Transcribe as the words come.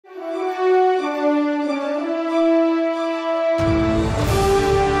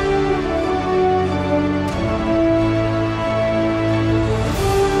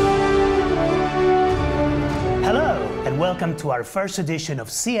Welcome to our first edition of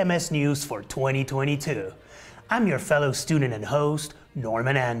CMS News for 2022. I'm your fellow student and host,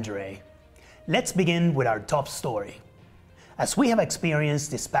 Norman Andre. Let's begin with our top story. As we have experienced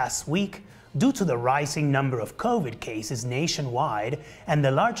this past week, due to the rising number of COVID cases nationwide and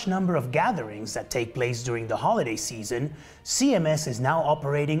the large number of gatherings that take place during the holiday season, CMS is now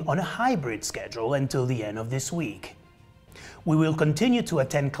operating on a hybrid schedule until the end of this week. We will continue to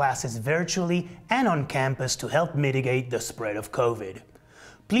attend classes virtually and on campus to help mitigate the spread of COVID.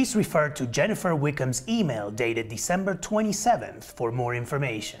 Please refer to Jennifer Wickham's email dated December 27th for more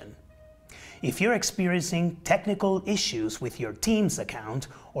information. If you're experiencing technical issues with your Teams account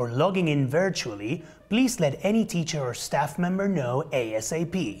or logging in virtually, please let any teacher or staff member know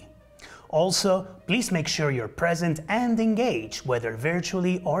ASAP. Also, please make sure you're present and engaged, whether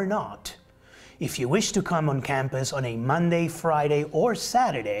virtually or not. If you wish to come on campus on a Monday, Friday, or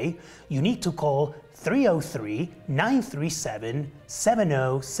Saturday, you need to call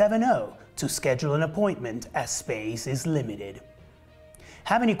 303-937-7070 to schedule an appointment as space is limited.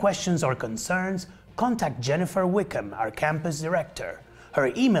 Have any questions or concerns? Contact Jennifer Wickham, our campus director.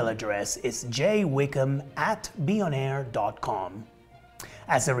 Her email address is jwickham@beonair.com.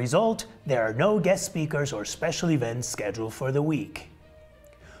 As a result, there are no guest speakers or special events scheduled for the week.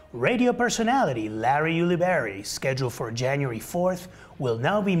 Radio personality Larry Ulibarri, scheduled for January 4th, will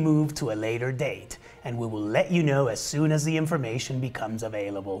now be moved to a later date, and we will let you know as soon as the information becomes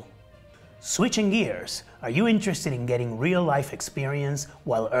available. Switching gears, are you interested in getting real-life experience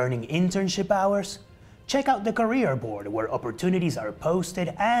while earning internship hours? Check out the career board where opportunities are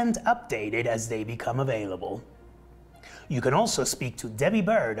posted and updated as they become available. You can also speak to Debbie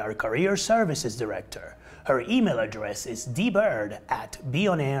Bird, our Career Services Director. Her email address is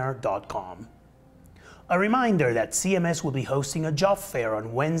dbird@beonair.com. A reminder that CMS will be hosting a job fair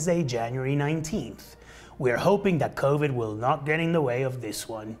on Wednesday, January 19th. We are hoping that COVID will not get in the way of this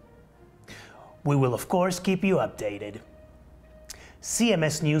one. We will of course keep you updated.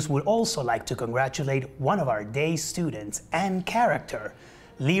 CMS News would also like to congratulate one of our day's students and character,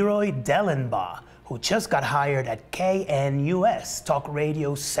 LEROY Dellenbaugh, who just got hired at K.N.U.S. Talk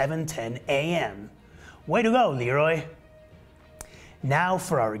Radio 710 AM. Way to go, Leroy! Now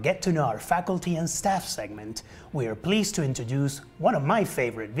for our Get to Know Our Faculty and Staff segment, we are pleased to introduce one of my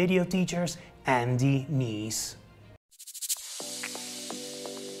favorite video teachers, Andy NEASE.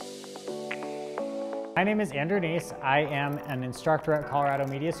 My name is Andrew NEASE. I am an instructor at Colorado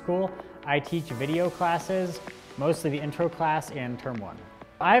Media School. I teach video classes, mostly the intro class and term 1.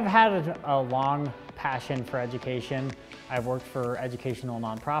 I've had a long passion for education. I've worked for educational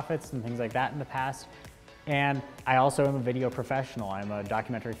nonprofits and things like that in the past. And I also am a video professional. I'm a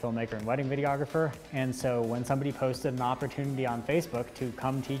documentary filmmaker and wedding videographer. And so when somebody posted an opportunity on Facebook to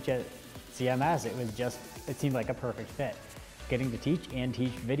come teach at CMS, it seemed like a perfect fit. Getting to teach and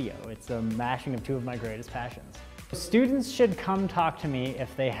teach video. It's a mashing of two of my greatest passions. Students should come talk to me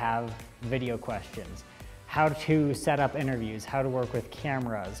if they have video questions. How to set up interviews, how to work with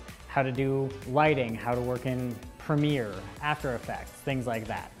cameras, how to do lighting, how to work in Premiere, After Effects, things like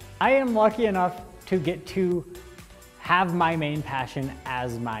that. I am lucky enough to get to have my main passion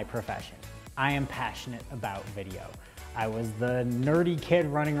as my profession. I am passionate about video. I was the nerdy kid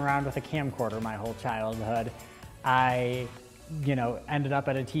running around with a camcorder my whole childhood. I ended up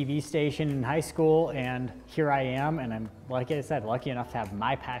at a TV station in high school, and here I am, and I'm, like I said, lucky enough to have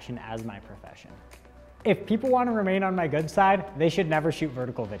my passion as my profession. If people want to remain on my good side, they should never shoot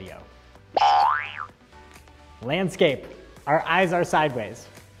vertical video. Landscape. Our eyes are sideways.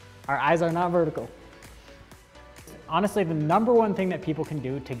 Our eyes are not vertical. Honestly, the number one thing that people can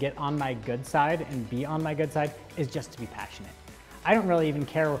do to get on my good side and be on my good side is just to be passionate. I don't really even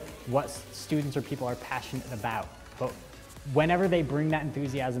care what students or people are passionate about, but whenever they bring that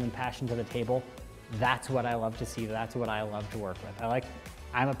enthusiasm and passion to the table, that's what I love to see. That's what I love to work with.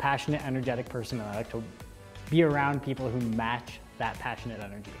 I'm a passionate, energetic person, and I like to be around people who match that passionate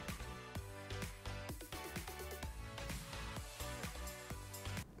energy.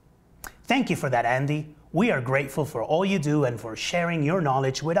 Thank you for that, Andy. We are grateful for all you do and for sharing your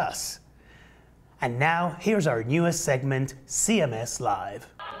knowledge with us. And now, here's our newest segment, CMS Live.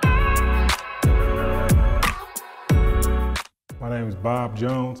 My name is Bob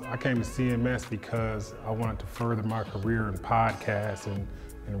Jones. I came to CMS because I wanted to further my career in podcasts and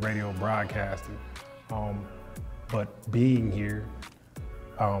radio broadcasting. But being here,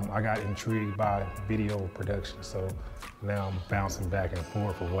 I got intrigued by video production. So now I'm bouncing back and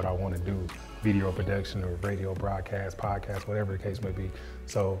forth for what I want to do, video production or radio broadcast, podcast, whatever the case may be.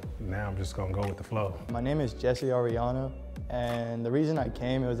 So now I'm just gonna go with the flow. My name is Jesse Ariano, and the reason I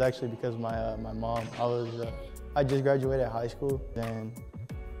came, it was actually because my mom, I was I just graduated high school, and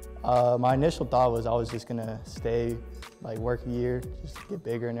my initial thought was I was just gonna stay, like work a year, just get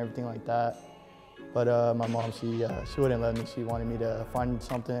bigger and everything like that. But my mom, she wouldn't let me. She wanted me to find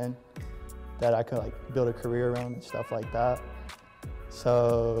something that I could like build a career around and stuff like that.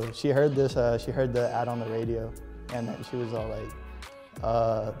 So she heard this, she heard the ad on the radio, and then she was all like,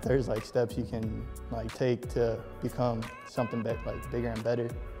 there's like steps you can like take to become something like bigger and better.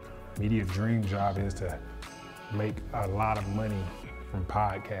 Media dream job is to make a lot of money from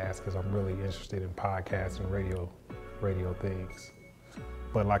podcasts, because I'm really interested in podcasts and radio things.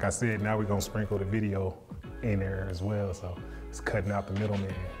 But like I said, now we're gonna sprinkle the video in there as well, so it's cutting out the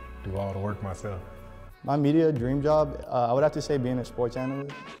middleman, do all the work myself. My media dream job, I would have to say being a sports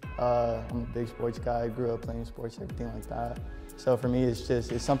analyst. I'm a big sports guy, I grew up playing sports, everything like that. So for me, it's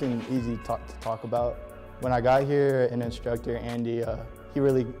something easy to talk about. When I got here, an instructor, Andy, he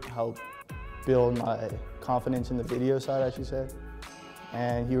really helped build my confidence in the video side, I should say.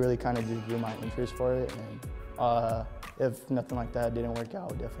 And he really kind of just grew my interest for it. And if nothing like that didn't work out, I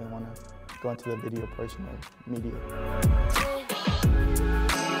would definitely want to go into the video portion of media.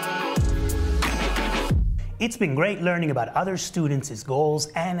 It's been great learning about other students' goals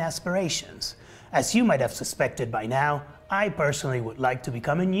and aspirations. As you might have suspected by now, I personally would like to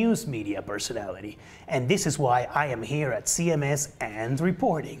become a news media personality, and this is why I am here at CMS and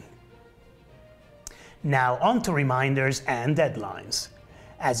reporting. Now on to reminders and deadlines.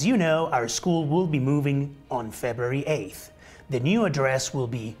 As you know, our school will be moving on February 8th. The new address will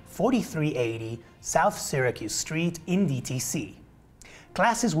be 4380 South Syracuse Street in DTC.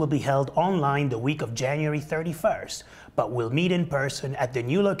 Classes will be held online the week of January 31st, but we'll meet in person at the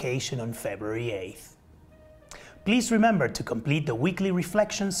new location on February 8th. Please remember to complete the weekly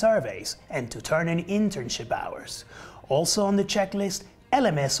reflection surveys and to turn in internship hours. Also on the checklist,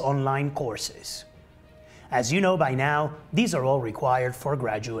 LMS online courses. As you know by now, these are all required for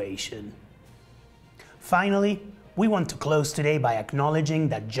graduation. Finally, we want to close today by acknowledging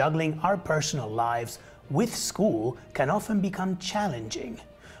that juggling our personal lives with school can often become challenging.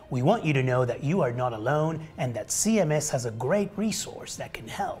 We want you to know that you are not alone and that CMS has a great resource that can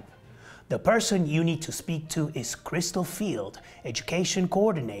help. The person you need to speak to is Crystal Field, Education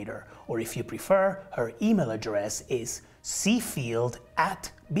Coordinator, or if you prefer, her email address is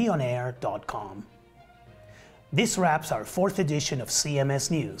cfield@beonair.com. This wraps our 4th edition of CMS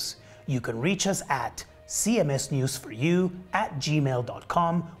News. You can reach us at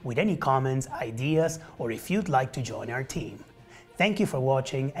cmsnewsforyou@gmail.com with any comments, ideas, or if you'd like to join our team. Thank you for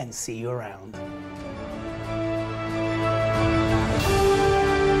watching and see you around.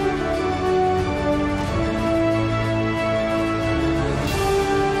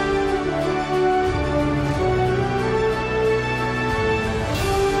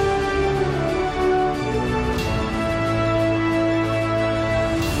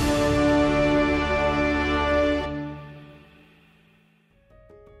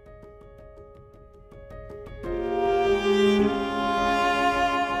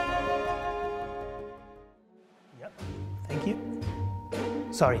 Thank you.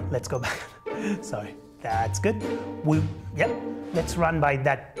 Sorry, let's go back. Sorry, that's good. Let's run by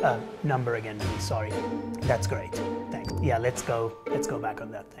that number again, please. Sorry, that's great. Thanks. Yeah, let's go back on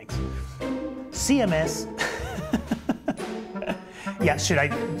that. Thanks. CMS. Yeah,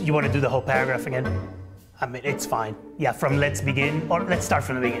 you want to do the whole paragraph again? I mean, it's fine. Yeah, from let's begin, or let's start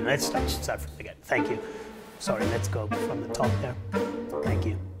from the beginning. Let's start from the beginning. Thank you. Sorry, let's go from the top there. Thank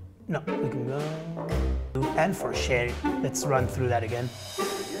you. No, we can go. And for sharing, let's run through that again.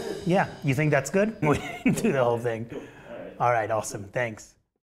 Yeah, you think that's good? We didn't do the whole thing. All right, awesome, thanks.